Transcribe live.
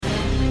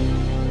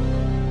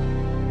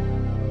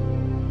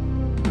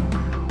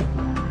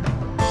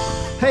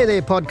Hey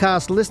there,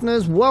 podcast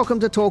listeners. Welcome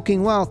to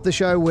Talking Wealth, the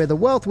show where the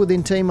Wealth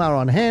Within team are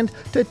on hand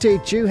to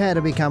teach you how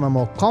to become a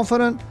more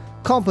confident,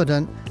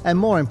 competent, and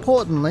more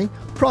importantly,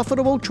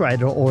 profitable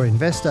trader or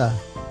investor.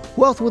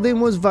 Wealth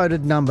Within was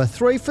voted number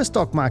 3 for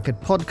stock market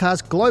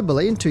podcasts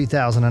globally in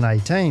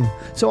 2018,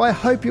 so I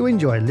hope you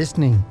enjoy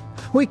listening.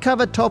 We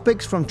cover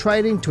topics from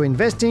trading to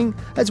investing,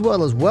 as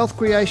well as wealth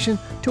creation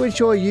to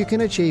ensure you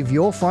can achieve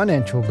your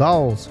financial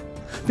goals.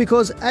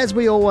 Because as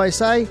we always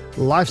say,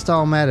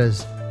 lifestyle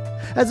matters.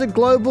 As a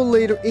global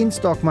leader in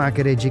stock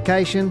market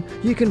education,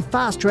 you can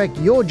fast-track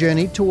your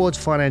journey towards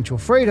financial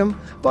freedom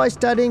by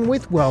studying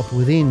with Wealth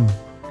Within.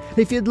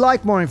 If you'd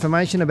like more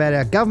information about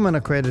our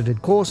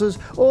government-accredited courses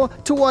or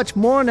to watch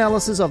more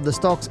analysis of the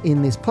stocks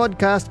in this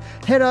podcast,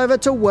 head over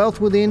to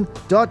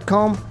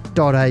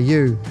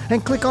wealthwithin.com.au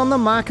and click on the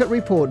Market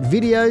Report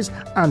videos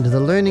under the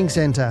Learning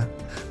Centre.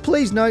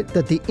 Please note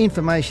that the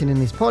information in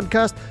this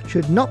podcast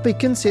should not be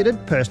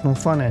considered personal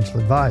financial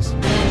advice.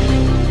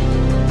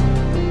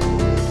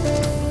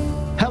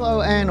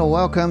 Hello and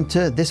welcome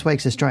to this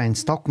week's Australian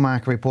Stock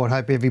Market Report.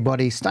 Hope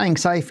everybody's staying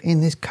safe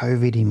in this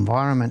COVID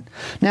environment.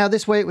 Now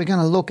this week we're going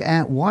to look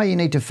at why you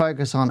need to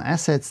focus on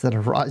assets that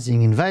are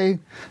rising in value.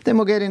 Then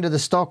we'll get into the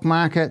stock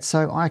market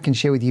so I can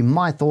share with you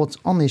my thoughts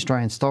on the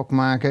Australian stock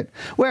market,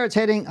 where it's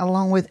heading,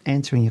 along with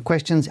answering your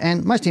questions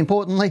and most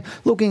importantly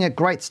looking at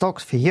great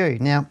stocks for you.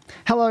 Now,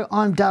 hello,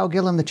 I'm Dale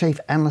Gillam, the Chief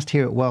Analyst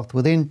here at Wealth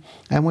Within,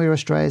 and we're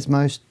Australia's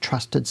most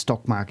trusted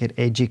stock market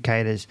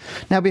educators.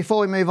 Now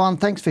before we move on,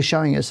 thanks for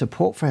showing your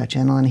support for our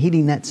channel and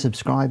hitting that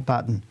subscribe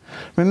button.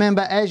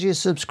 Remember, as you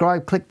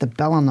subscribe, click the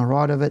bell on the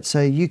right of it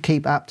so you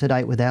keep up to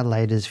date with our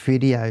latest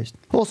videos.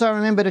 Also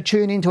remember to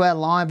tune into our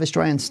live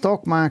Australian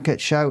stock market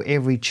show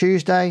every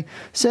Tuesday,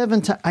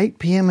 7 to 8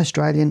 p.m.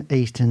 Australian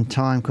Eastern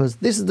Time, because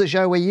this is the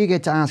show where you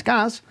get to ask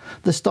us,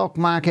 the stock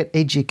market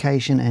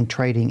education and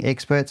trading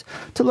experts,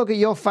 to look at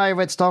your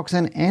favourite stocks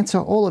and answer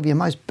all of your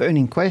most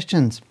burning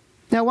questions.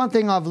 Now, one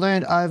thing I've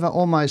learned over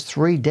almost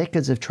 3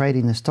 decades of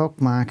trading the stock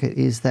market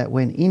is that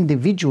when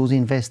individuals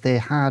invest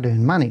their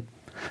hard-earned money,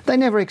 they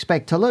never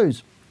expect to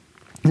lose.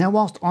 Now,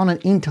 whilst on an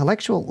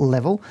intellectual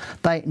level,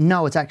 they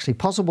know it's actually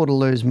possible to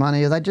lose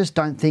money, or they just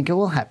don't think it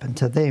will happen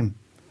to them.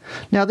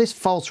 Now, this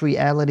false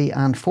reality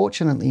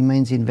unfortunately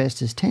means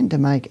investors tend to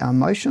make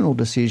emotional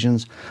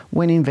decisions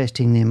when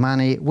investing their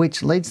money,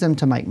 which leads them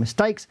to make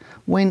mistakes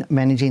when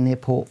managing their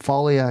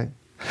portfolio.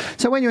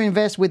 So when you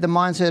invest with the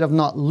mindset of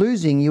not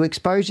losing, you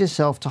expose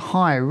yourself to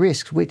higher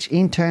risks, which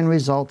in turn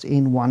results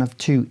in one of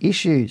 2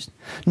 issues.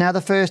 Now,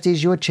 the first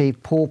is you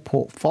achieve poor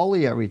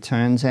portfolio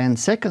returns, and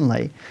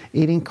secondly,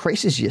 it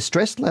increases your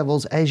stress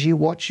levels as you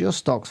watch your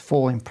stocks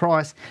fall in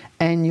price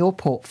and your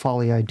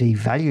portfolio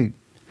devalue.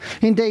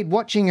 Indeed,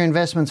 watching your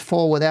investments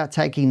fall without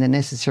taking the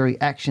necessary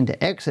action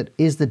to exit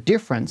is the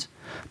difference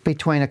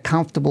between a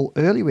comfortable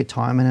early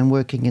retirement and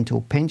working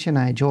until pension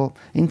age, or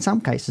in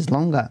some cases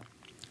longer.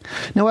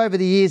 Now, over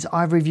the years,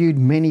 I've reviewed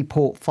many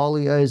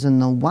portfolios,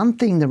 and the one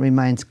thing that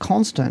remains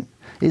constant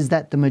is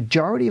that the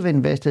majority of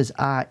investors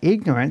are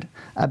ignorant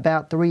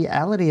about the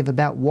reality of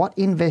about what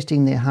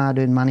investing their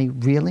hard-earned money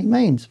really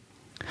means.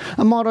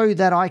 A motto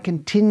that I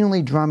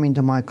continually drum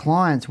into my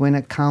clients when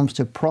it comes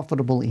to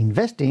profitable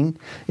investing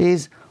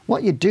is,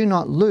 what you do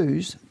not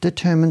lose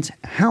determines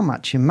how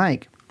much you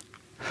make.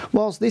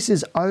 Whilst this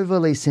is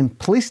overly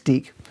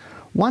simplistic,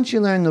 once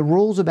you learn the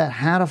rules about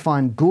how to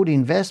find good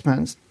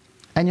investments,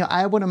 and you're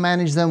able to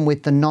manage them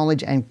with the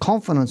knowledge and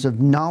confidence of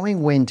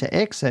knowing when to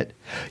exit,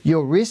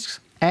 your risks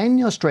and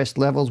your stress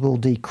levels will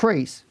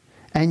decrease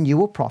and you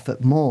will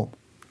profit more.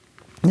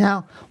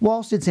 Now,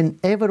 whilst it's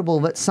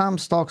inevitable that some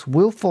stocks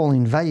will fall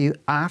in value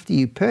after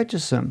you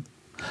purchase them,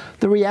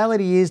 the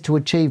reality is to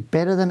achieve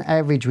better than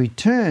average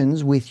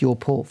returns with your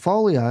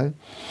portfolio,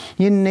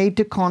 you need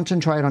to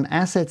concentrate on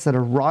assets that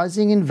are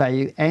rising in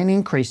value and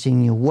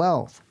increasing your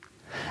wealth,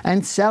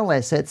 and sell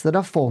assets that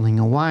are falling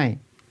away.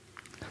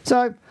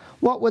 So,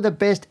 what were the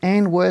best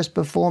and worst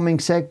performing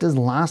sectors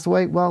last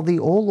week? Well, the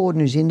All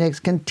Ordinaries Index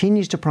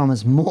continues to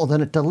promise more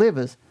than it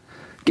delivers,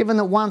 given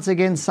that once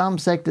again some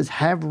sectors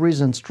have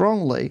risen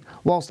strongly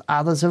whilst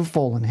others have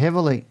fallen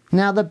heavily.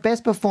 Now, the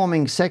best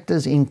performing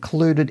sectors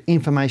included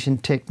information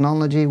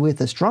technology with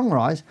a strong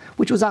rise,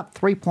 which was up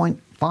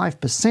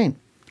 3.5%.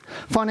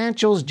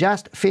 Financials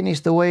just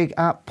finished the week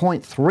up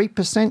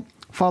 0.3%,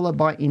 followed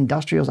by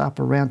industrials up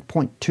around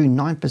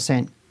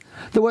 0.29%.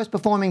 The worst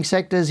performing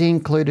sectors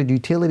included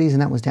utilities,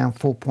 and that was down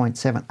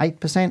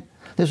 4.78%.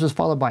 This was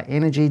followed by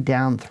energy,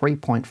 down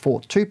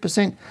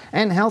 3.42%,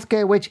 and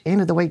healthcare, which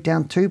ended the week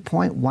down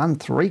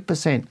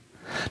 2.13%.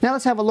 Now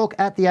let's have a look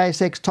at the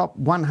ASX top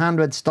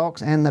 100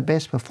 stocks, and the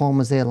best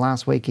performers there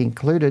last week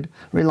included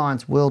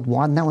Reliance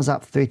Worldwide, and that was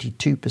up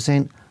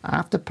 32%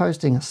 after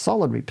posting a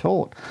solid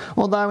report.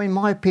 Although in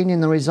my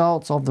opinion the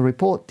results of the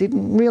report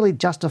didn't really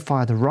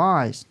justify the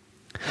rise.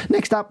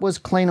 Next up was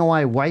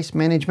Cleanaway Waste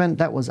Management.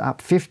 That was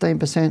up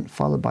 15%,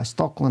 followed by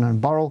Stockland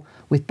and Boral,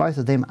 with both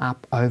of them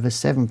up over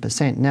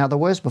 7%. Now, the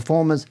worst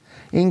performers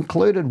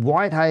included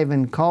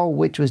Whitehaven Coal,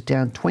 which was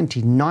down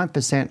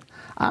 29%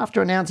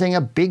 after announcing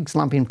a big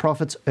slump in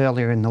profits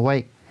earlier in the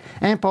week.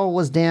 Ampol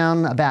was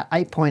down about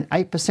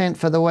 8.8%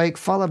 for the week,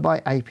 followed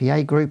by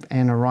APA Group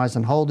and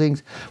Horizon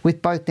Holdings,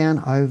 with both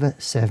down over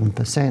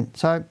 7%.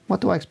 So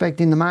what do I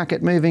expect in the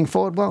market moving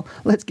forward? Well,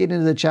 let's get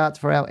into the charts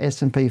for our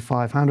S&P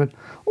 500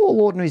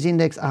 All Ordinaries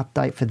Index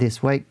update for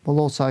this week. We'll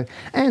also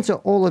answer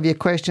all of your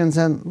questions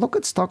and look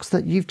at stocks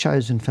that you've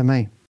chosen for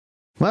me.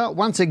 Well,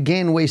 once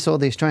again, we saw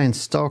the Australian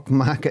stock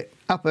market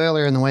up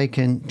earlier in the week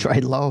and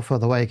trade lower for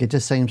the week. It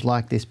just seems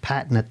like this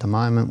pattern at the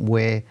moment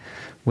where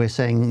we're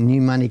seeing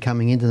new money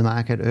coming into the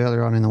market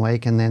earlier on in the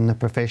week, and then the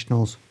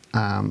professionals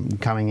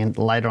coming in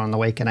later on in the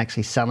week and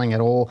actually selling it.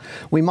 Or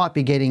we might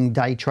be getting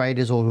day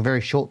traders or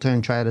very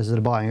short-term traders that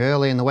are buying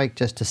early in the week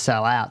just to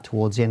sell out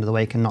towards the end of the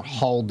week and not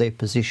hold their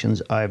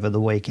positions over the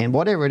weekend.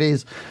 Whatever it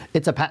is,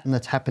 it's a pattern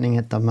that's happening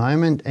at the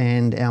moment,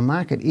 and our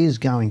market is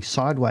going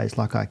sideways,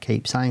 like I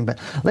keep saying. But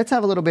let's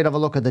have a little bit of a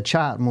look at the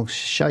chart and we'll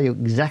show you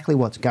exactly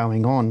what's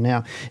going on.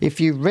 Now,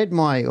 if you read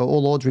my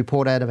All Odds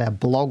report out of our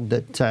blog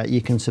that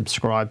you can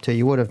subscribe to,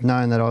 you would have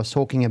known that I was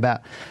talking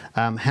about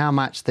how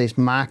much this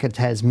market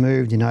has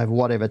moved in over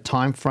whatever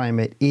time frame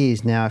it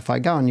is. Now, if I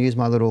go and use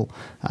my little,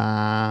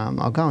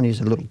 I'll go and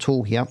use a little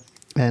tool here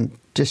and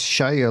just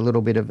show you a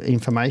little bit of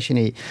information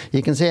here.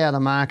 You can see how the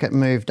market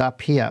moved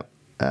up here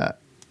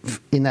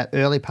in that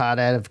early part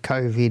out of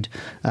COVID,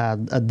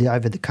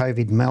 over the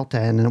COVID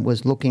meltdown, and it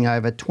was looking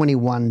over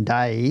 21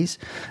 days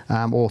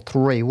or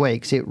 3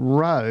 weeks. It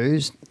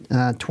rose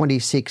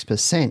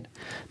 26%.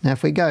 Now,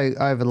 if we go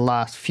over the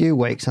last few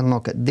weeks and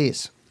look at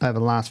this, over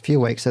the last few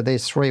weeks, so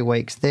there's 3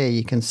 weeks there,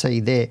 you can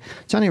see there,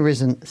 it's only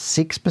risen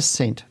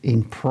 6%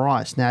 in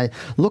price. Now,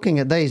 looking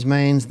at these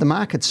means the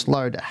market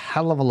slowed a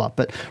hell of a lot,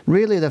 but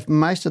really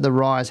most of the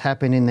rise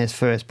happened in this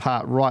first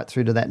part right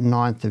through to that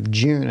 9th of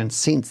June, and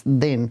since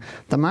then,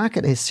 the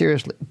market has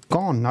seriously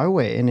gone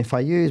nowhere. And if I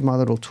use my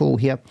little tool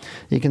here,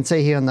 you can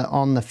see here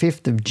on the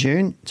 5th of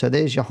June, so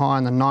there's your high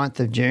on the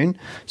 9th of June.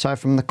 So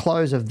from the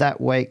close of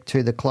that week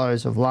to the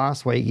close of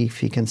last week,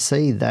 if you can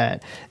see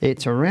that,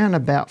 it's around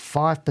about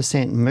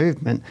 5%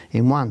 movement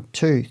in 1,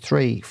 2,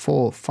 3,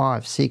 4,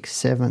 5, 6,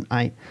 7,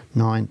 8,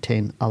 9,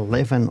 10,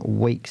 11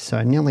 weeks.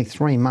 So nearly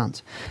 3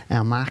 months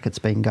our market's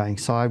been going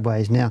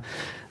sideways. Now,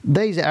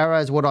 these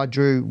arrows, what I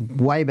drew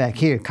way back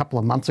here a couple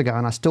of months ago,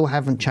 and I still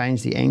haven't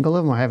changed the angle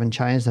of them. I haven't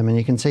changed them. And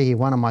you can see here,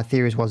 one of my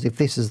theories was if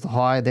this is the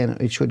high, then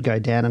it should go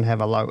down and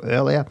have a low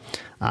earlier,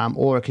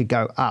 or it could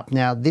go up.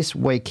 Now, this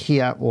week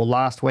here, or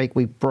last week,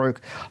 we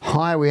broke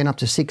higher. We went up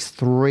to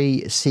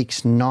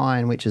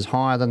 6369, which is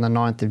higher than the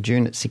 9th of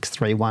June at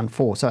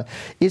 6314. So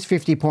is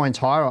 50 points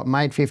higher, or it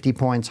made 50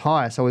 points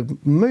higher. So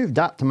we've moved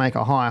up to make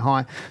a higher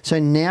high. So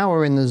now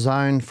we're in the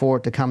zone for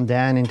it to come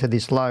down into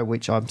this low,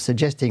 which I'm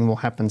suggesting will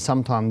happen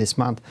sometime this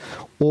month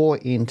or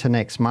into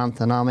next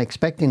month. And I'm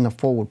expecting the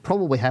fall would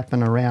probably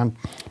happen around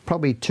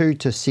probably 2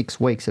 to 6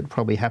 weeks. It'll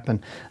probably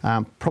happen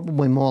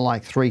probably more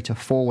like 3 to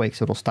 4 weeks.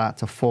 It'll start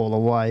to fall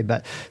away.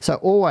 But so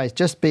always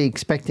just be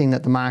expecting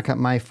that the market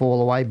may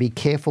fall away. Be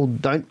careful.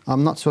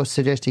 I'm not sort of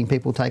suggesting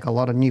people take a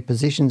lot of new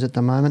positions at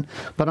the moment,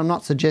 but I'm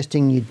not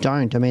suggesting you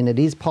don't. I mean, it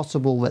is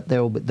possible that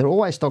there are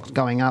always stocks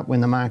going up when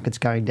the market's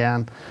going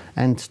down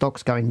and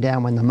stocks going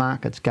down when the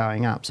market's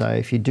going up. So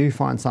if you do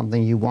find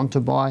something you want to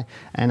buy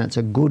and it's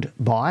a good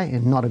buy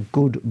and not a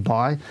good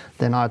buy,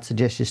 then I'd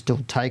suggest you still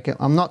take it.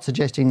 I'm not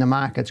suggesting the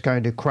market's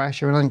going to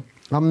crash or anything.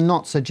 I'm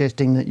not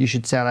suggesting that you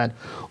should sell out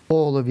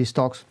all of your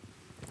stocks.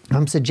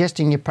 I'm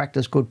suggesting you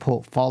practice good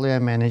portfolio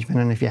management,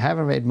 and if you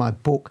haven't read my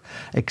book,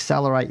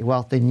 Accelerate Your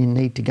Wealth, then you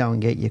need to go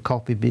and get your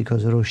copy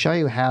because it'll show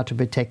you how to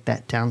protect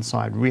that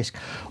downside risk.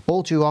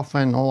 All too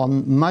often,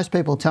 most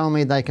people tell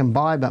me they can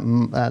buy, but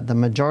the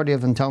majority of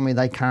them tell me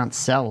they can't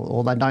sell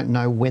or they don't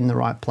know when the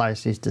right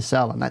place is to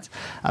sell, and that's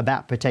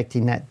about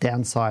protecting that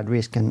downside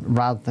risk. And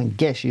rather than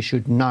guess, you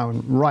should know.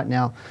 And right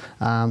now,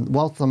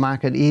 whilst the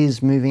market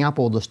is moving up,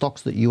 or the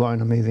stocks that you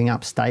own are moving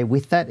up, stay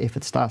with that. If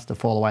it starts to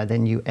fall away,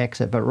 then you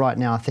exit. But right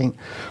now, I think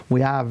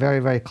we are very,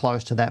 very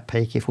close to that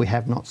peak if we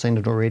have not seen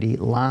it already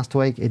last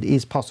week. It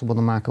is possible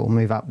the market will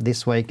move up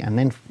this week and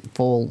then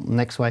fall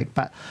next week.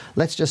 But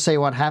let's just see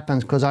what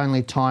happens because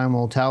only time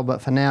will tell.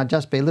 But for now,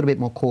 just be a little bit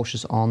more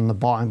cautious on the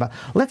buying. But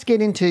let's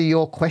get into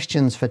your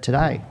questions for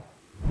today.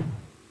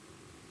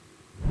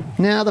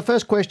 Now, the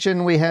first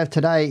question we have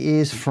today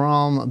is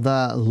from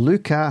the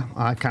Luca.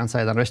 I can't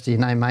say the rest of your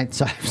name, mate,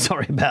 so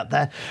sorry about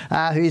that.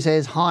 Who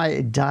says,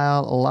 "Hi,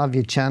 Dale, love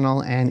your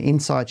channel and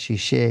insights you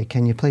share.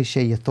 Can you please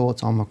share your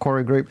thoughts on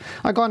Macquarie Group?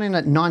 I got in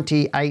at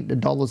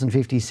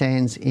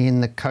 $98.50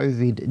 in the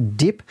COVID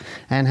dip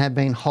and have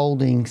been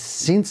holding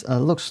since.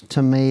 It looks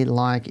to me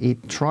like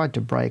it tried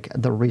to break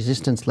the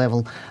resistance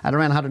level at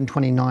around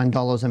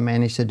 $129 and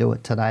managed to do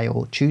it today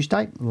or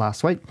Tuesday,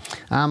 last week.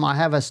 I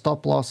have a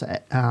stop loss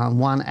at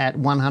one at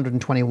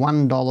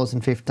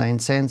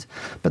 $121.15,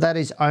 but that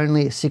is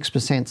only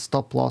 6%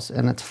 stop loss,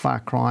 and it's far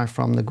cry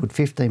from the good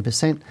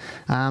 15%.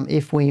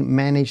 If we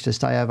manage to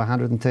stay over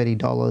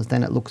 $130,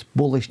 then it looks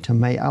bullish to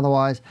me.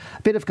 Otherwise,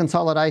 a bit of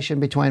consolidation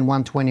between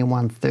 120 and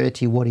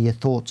 130. What are your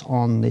thoughts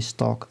on this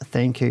stock?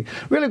 Thank you.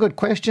 Really good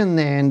question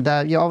there, and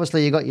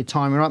obviously you got your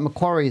timing right.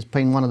 Macquarie has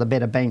been one of the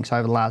better banks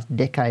over the last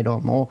decade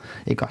or more.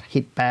 It got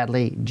hit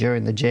badly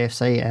during the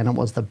GFC, and it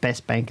was the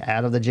best bank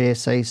out of the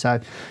GFC, so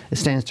it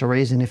stands to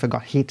reason if it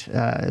got hit,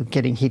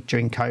 getting hit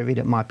during COVID,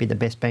 it might be the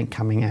best bank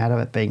coming out of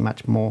it, being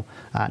much more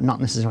not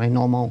necessarily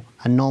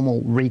a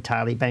normal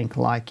retail bank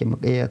like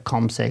your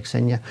Comsex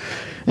and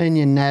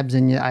your NABs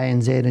and your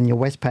ANZ and your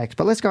Westpacs.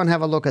 But let's go and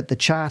have a look at the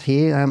chart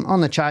here.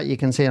 On the chart you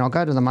can see, and I'll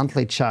go to the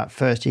monthly chart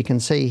first, you can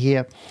see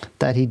here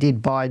that he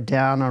did buy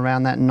down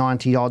around that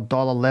 $90 odd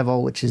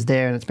level, which is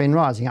there, and it's been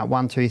rising up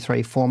 1, 2,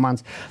 3, 4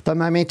 months. The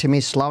momentum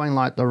is slowing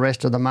like the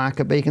rest of the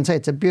market, but you can see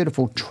it's a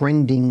beautiful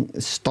trending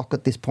stock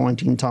at this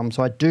point in time.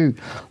 So I do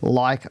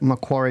like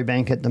Macquarie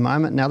Bank at the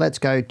moment. Now let's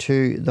go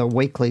to the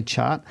weekly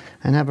chart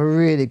and have a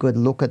really good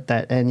look at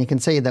that, and you can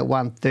see that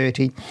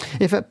 130.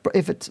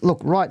 If it's look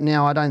right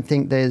now, I don't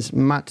think there's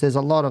much. There's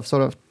a lot of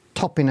sort of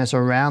toppiness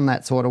around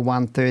that sort of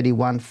 130,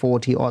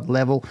 140 odd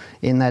level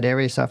in that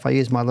area. So if I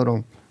use my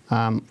little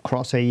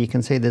crosshair, you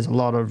can see there's a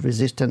lot of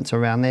resistance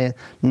around there,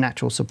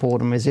 natural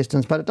support and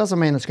resistance, but it doesn't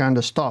mean it's going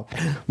to stop.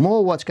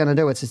 More what's going to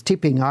do is it's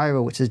tipping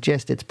over, which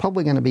suggests it's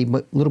probably going to be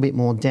a little bit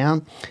more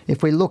down.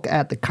 If we look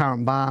at the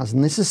current bars,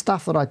 and this is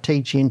stuff that I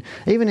teach in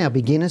even our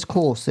beginners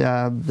course,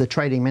 the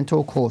Trading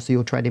Mentor course, the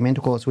Your Trading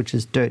Mentor course, which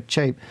is dirt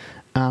cheap,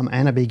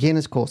 and a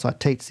beginner's course, I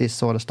teach this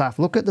sort of stuff.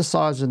 Look at the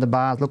size of the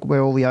bars, look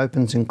where all the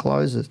opens and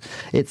closes.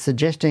 It's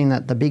suggesting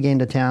that the big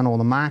end of town or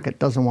the market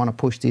doesn't want to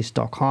push this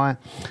stock higher.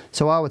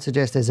 So I would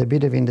suggest there's a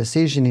bit of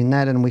indecision in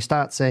that, and if we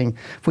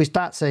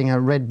start seeing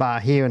a red bar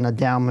here and a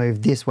down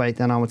move this week,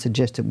 then I would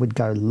suggest it would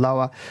go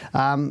lower.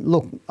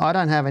 Look, I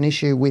don't have an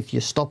issue with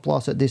your stop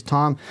loss at this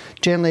time.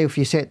 Generally, if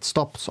you set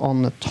stops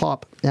on the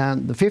top,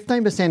 the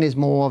 15% is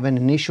more of an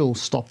initial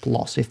stop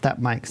loss, if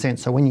that makes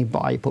sense. So when you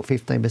buy, you put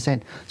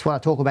 15%. It's what I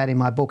talk about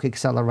in my book,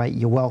 Accelerate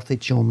Your Wealth.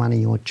 It's your money,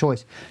 your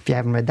choice. If you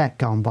haven't read that,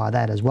 go and buy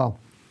that as well.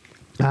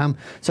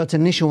 So it's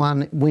an initial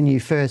one when you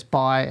first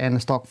buy and the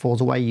stock falls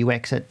away, you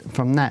exit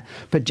from that.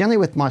 But generally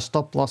with my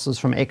stop losses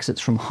from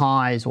exits from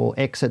highs or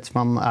exits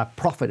from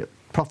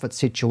profit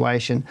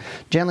situation,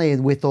 generally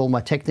with all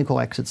my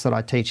technical exits that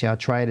I teach our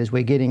traders,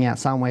 we're getting out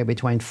somewhere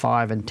between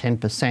 5 and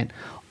 10%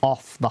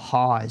 off the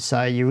high.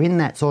 So you're in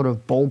that sort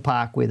of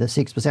ballpark with a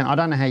 6%. I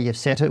don't know how you've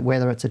set it,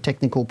 whether it's a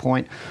technical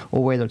point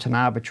or whether it's an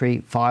arbitrary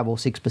 5 or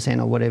 6%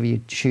 or whatever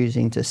you're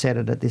choosing to set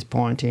it at this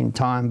point in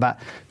time. But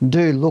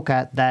do look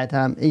at that.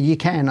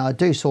 I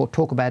do sort of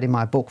talk about in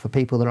my book for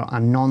people that are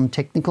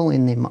non-technical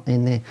in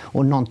their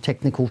or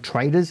non-technical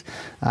traders,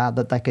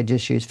 that they could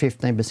just use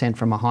 15%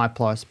 from a high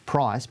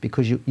price,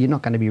 because you're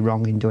not going to be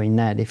wrong in doing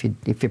that if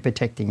you're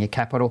protecting your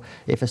capital.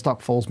 If a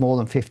stock falls more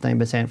than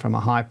 15% from a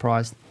high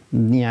price,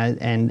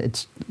 and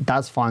it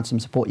does find some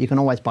support, you can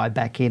always buy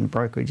back in.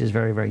 Brokerage is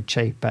very, very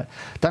cheap, but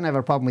don't have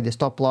a problem with your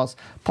stop loss.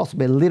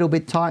 Possibly a little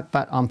bit tight,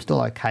 but I'm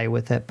still okay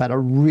with it. But a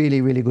really,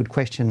 really good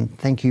question.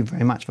 Thank you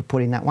very much for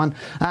putting that one.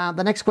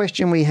 The next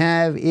question we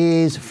have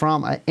is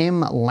from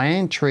M.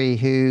 Lantry,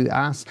 who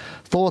asks,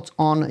 thoughts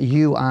on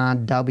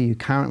URW,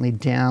 currently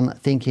down,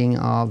 thinking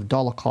of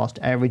dollar cost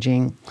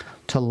averaging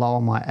to lower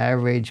my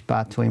average,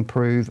 but to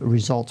improve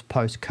results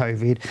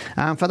post-COVID.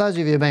 For those of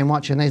you who have been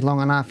watching these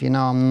long enough, you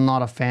know I'm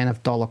not a fan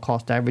of dollar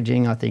cost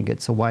averaging. I think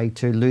it's a way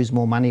to lose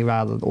more money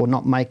or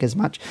not make as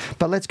much.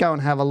 But let's go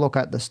and have a look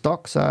at the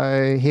stock.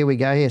 So here we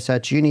go here. So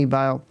it's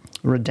Univale,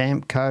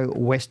 Rodamco,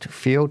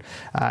 Westfield.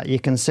 You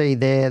can see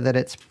there that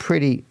it's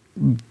pretty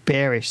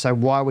bearish, so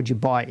why would you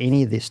buy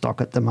any of this stock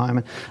at the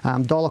moment?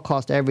 Dollar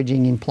cost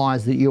averaging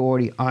implies that you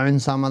already own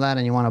some of that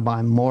and you want to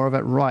buy more of it.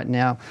 Right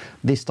now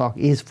this stock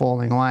is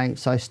falling away,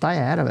 so stay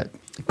out of it,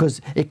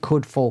 because it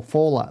could fall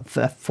I'll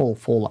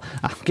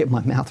get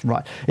my mouth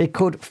right. It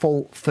could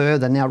fall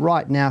further. Now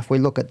right now, if we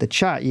look at the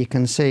chart, you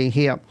can see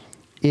here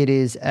it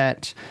is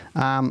at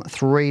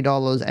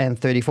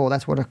 $3.34.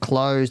 That's what it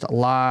closed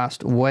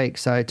last week.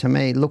 So to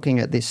me, looking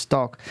at this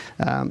stock,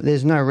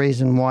 there's no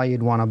reason why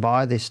you'd want to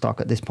buy this stock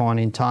at this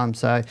point in time.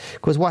 So,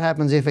 because what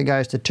happens if it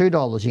goes to $2?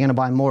 You're going to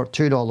buy more at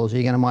 $2, or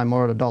you're going to buy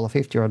more at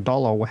 $1.50 or $1,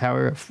 or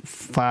however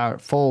far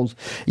it falls.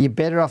 You're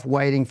better off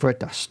waiting for it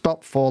to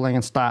stop falling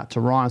and start to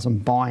rise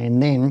and buy in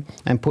then,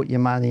 and put your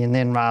money in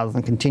then, rather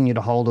than continue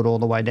to hold it all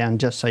the way down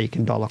just so you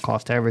can dollar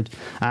cost average.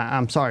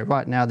 I'm sorry,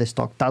 right now this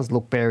stock does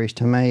look bearish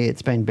to me.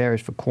 It's been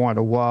bearish for quite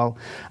a while.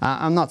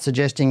 I'm not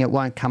suggesting it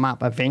won't come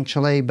up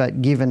eventually,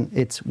 but given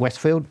it's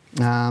Westfield,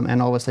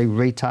 and obviously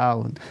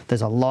retail.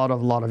 There's a lot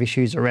of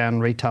issues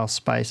around retail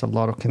space, a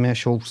lot of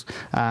commercials,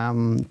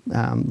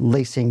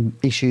 leasing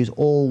issues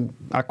all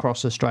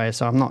across Australia.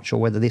 So I'm not sure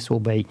whether this will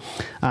be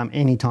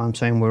anytime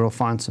soon where we'll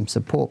find some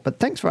support. But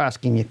thanks for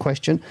asking your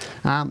question.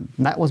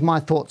 That was my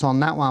thoughts on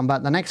that one.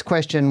 But the next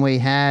question we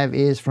have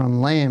is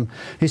from Liam,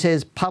 who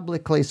says,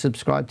 publicly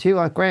subscribed to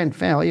you. Grand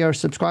fan, you're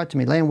subscribed to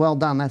me, Liam. Well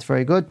done. That's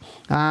very good.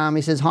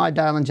 He says, hi,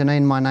 Dale and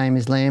Janine. My name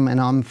is Liam and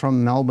I'm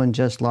from Melbourne,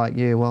 just like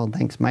you. Well,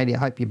 thanks, matey. I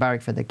hope you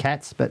barrack for the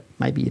cats, but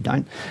maybe you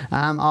don't.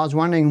 I was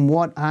wondering,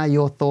 what are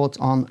your thoughts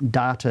on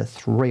Data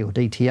 3 or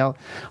DTL?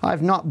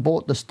 I've not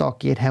bought the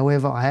stock yet.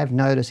 However, I have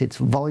noticed its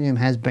volume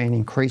has been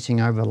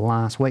increasing over the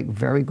last week.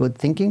 Very good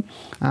thinking.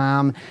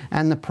 And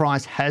the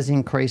price has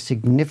increased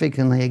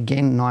significantly.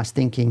 Again, nice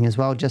thinking as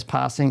well, just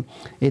passing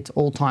its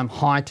all-time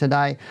high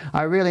today.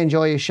 I really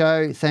enjoy your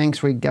show.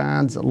 Thanks,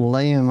 regards,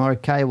 Liam.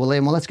 Okay, well,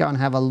 Liam, let's go and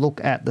have a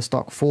look at the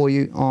stock for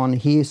you on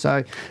here.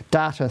 So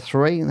Data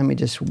 3, let me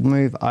just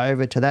move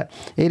over to that.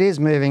 It is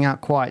moving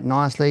up quite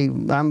nicely.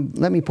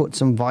 Let me put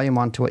some volume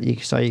onto it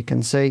so you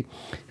can see.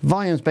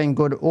 Volume's been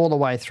good all the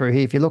way through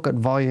here. If you look at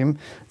volume,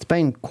 it's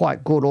been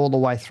quite good all the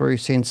way through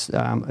since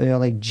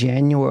early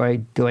January,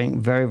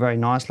 doing very, very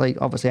nicely.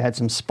 Obviously, I had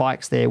some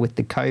spikes there with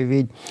the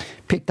COVID.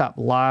 Picked up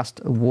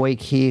last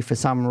week here for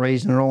some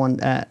reason.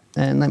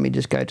 And let me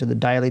just go to the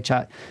daily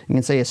chart. You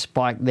can see a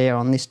spike there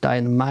on this day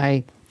in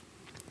May.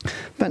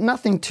 But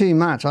nothing too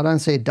much. I don't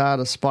see a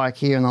data spike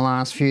here in the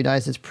last few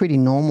days. It's pretty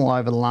normal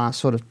over the last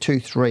sort of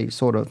 2-3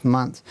 sort of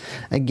months.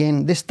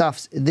 Again, this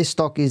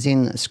stock is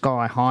in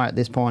sky high at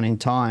this point in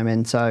time,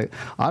 and so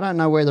I don't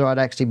know whether I'd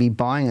actually be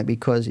buying it,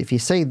 because if you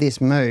see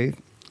this move,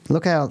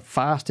 look how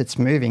fast it's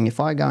moving. If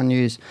I go and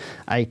use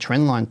a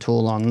trendline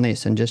tool on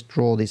this and just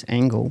draw this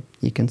angle,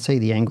 you can see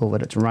the angle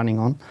that it's running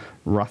on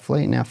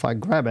roughly. Now if I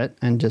grab it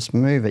and just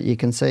move it, you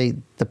can see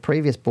the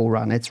previous bull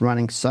run, it's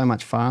running so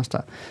much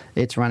faster.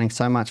 It's running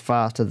so much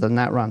faster than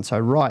that run. So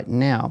right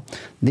now,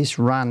 this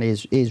run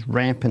is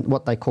rampant,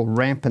 what they call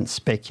rampant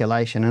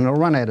speculation, and it'll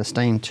run out of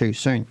steam too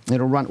soon. It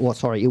will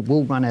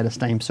run out of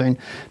steam soon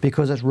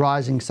because it's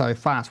rising so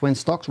fast. When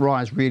stocks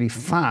rise really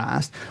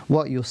fast,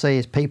 what you'll see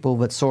is people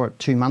that saw it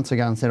 2 months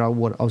ago and said, I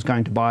was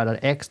going to buy it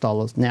at X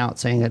dollars, now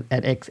it's seeing it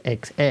at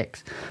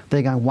XXX.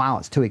 They're going, wow,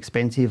 it's too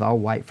expensive, I'll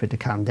wait for it to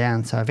come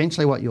down. So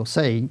eventually what you'll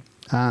see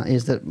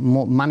is that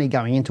more money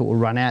going into it will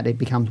run out. It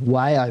becomes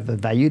way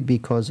overvalued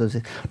because of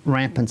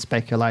rampant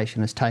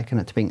speculation has taken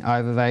it to being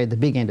overvalued. The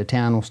big end of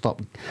town will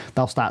stop.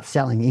 They'll start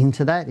selling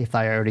into that if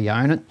they already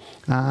own it.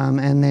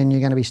 And then you're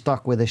going to be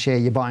stuck with a share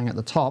you're buying at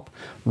the top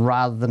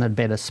rather than a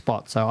better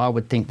spot. So I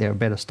would think there are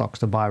better stocks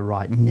to buy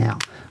right now.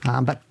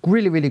 But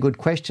really, really good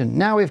question.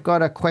 Now we've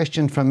got a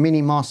question from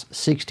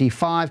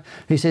Minimoss65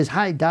 who says,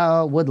 hey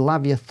Dale, would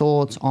love your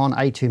thoughts on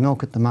A2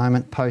 Milk at the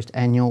moment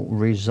post-annual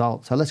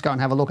results. So let's go and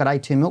have a look at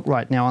A2 Milk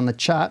right now on the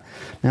chart.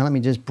 Now let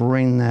me just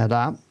bring that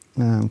up.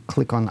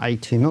 Click on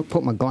A2 Milk,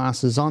 put my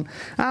glasses on.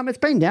 It's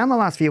been down the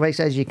last few weeks,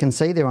 as you can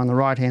see there on the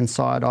right hand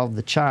side of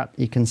the chart.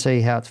 You can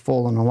see how it's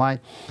fallen away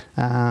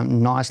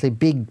nicely.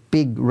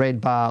 Big red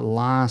bar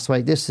last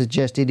week. This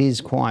suggests it is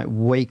quite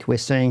weak, we're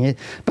seeing it,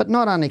 but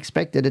not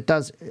unexpected. It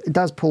does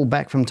pull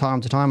back from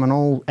time to time,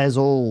 and as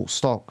all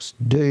stocks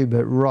do.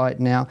 But right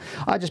now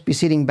I'd just be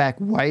sitting back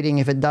waiting.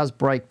 If it does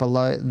break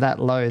below that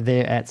low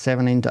there at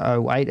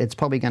 17.08, it's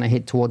probably going to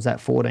hit towards that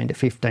 $14 to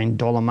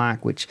 $15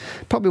 mark, which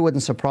probably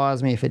wouldn't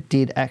surprise me if it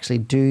did actually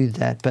do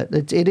that. But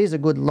it is a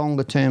good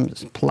longer term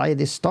play,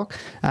 this stock.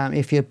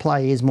 If your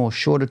play is more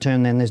shorter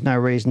term, then there's no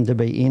reason to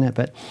be in it.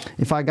 But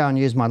if I go and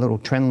use my little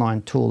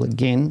trendline tool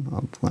again,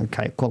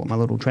 call it my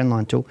little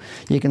trendline tool,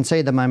 you can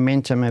see the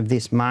momentum of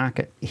this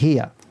market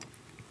here.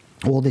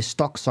 Or this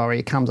stock, sorry,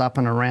 it comes up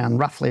and around,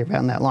 roughly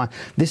around that line.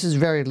 This is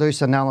very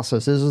loose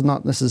analysis. This is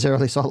not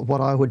necessarily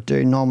what I would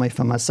do normally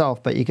for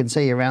myself, but you can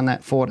see around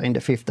that $14 to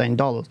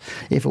 $15.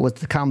 If it was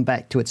to come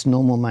back to its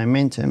normal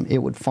momentum, it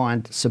would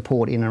find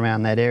support in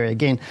around that area.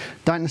 Again,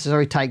 don't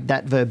necessarily take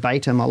that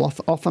verbatim.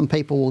 Often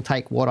people will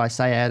take what I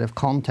say out of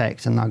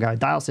context and they'll go,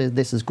 Dale says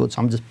this is good, so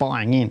I'm just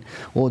buying in.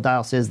 Or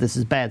Dale says this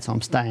is bad, so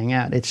I'm staying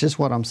out. It's just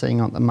what I'm seeing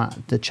on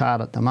the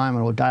chart at the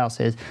moment. Or Dale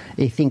says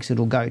he thinks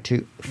it'll go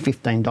to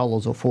 $15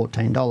 or $14,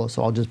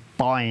 so I'll just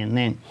buy in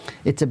then.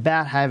 It's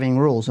about having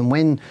rules,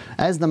 and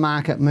as the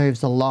market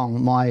moves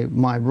along,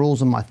 my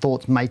rules and my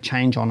thoughts may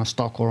change on a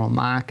stock or a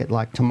market.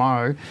 Like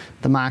tomorrow,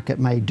 the market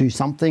may do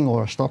something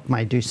or a stock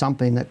may do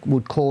something that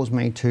would cause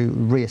me to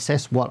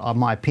reassess what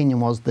my opinion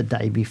was the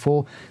day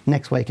before.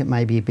 Next week it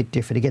may be a bit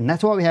different again.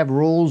 That's why we have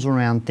rules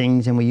around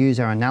things, and we use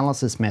our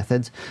analysis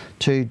methods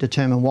to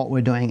determine what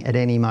we're doing at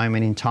any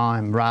moment in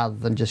time, rather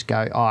than just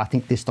go, oh, I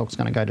think this stock's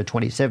going to go to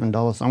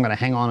 $27, so I'm going to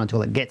hang on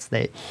until it gets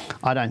there.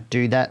 I don't won't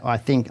do that. I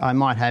think I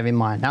might have in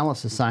my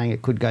analysis saying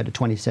it could go to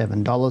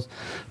 $27,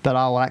 but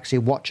I will actually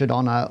watch it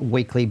on a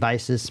weekly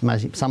basis,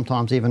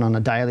 sometimes even on a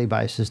daily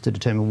basis, to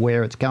determine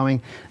where it's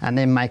going, and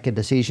then make a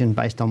decision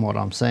based on what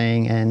I'm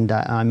seeing. And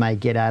I may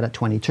get out at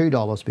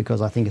 $22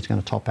 because I think it's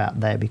going to top out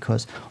there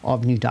because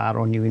of new data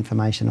or new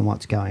information and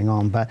what's going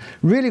on. But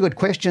really good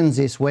questions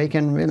this week,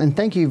 and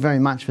thank you very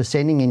much for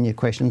sending in your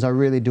questions. I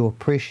really do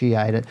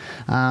appreciate it.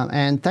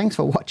 And thanks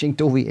for watching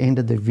till the end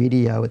of the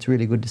video. It's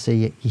really good to see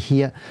you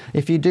here.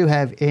 If you do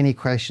have any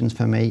questions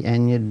for me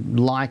and you'd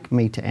like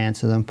me to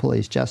answer them,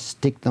 please just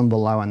stick them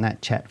below in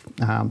that chat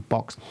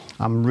box.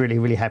 I'm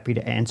really happy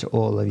to answer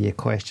all of your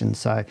questions.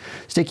 So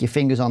stick your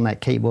fingers on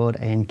that keyboard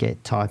and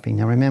get typing.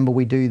 Now remember,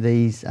 we do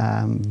these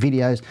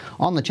videos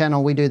on the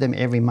channel. We do them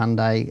every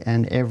Monday,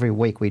 and every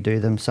week we do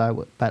them.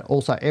 But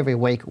also every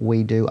week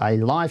we do a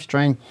live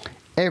stream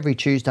every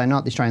Tuesday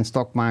night, the Australian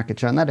Stock Market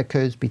Show, and that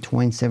occurs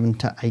between 7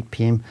 to 8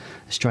 p.m.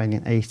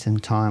 Australian Eastern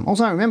Time.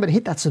 Also, remember to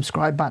hit that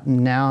subscribe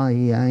button now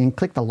and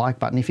click the like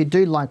button. If you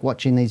do like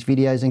watching these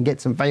videos and get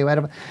some value out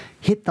of it,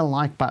 hit the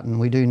like button.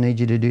 We do need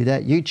you to do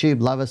that.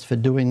 YouTube love us for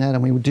doing that,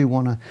 and we do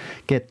want to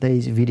get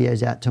these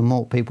videos out to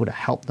more people to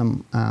help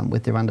them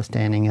with their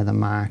understanding of the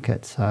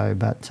market. So,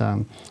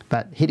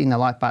 but hitting the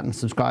like button,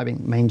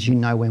 subscribing, means you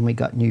know when we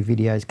got new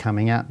videos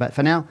coming out. But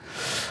for now,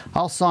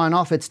 I'll sign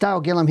off. It's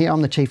Dale Gillham here.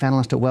 I'm the Chief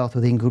Analyst at Wealth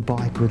Within.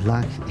 Goodbye, good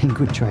luck, and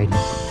good trading.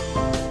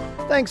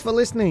 Thanks for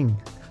listening.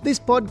 This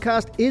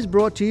podcast is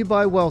brought to you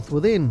by Wealth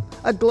Within,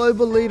 a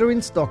global leader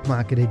in stock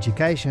market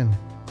education.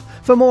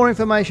 For more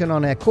information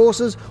on our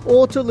courses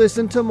or to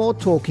listen to more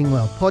Talking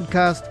Wealth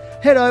podcasts,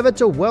 head over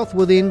to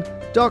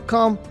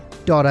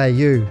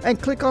wealthwithin.com.au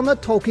and click on the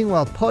Talking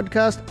Wealth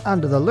podcast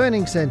under the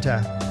Learning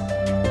Centre.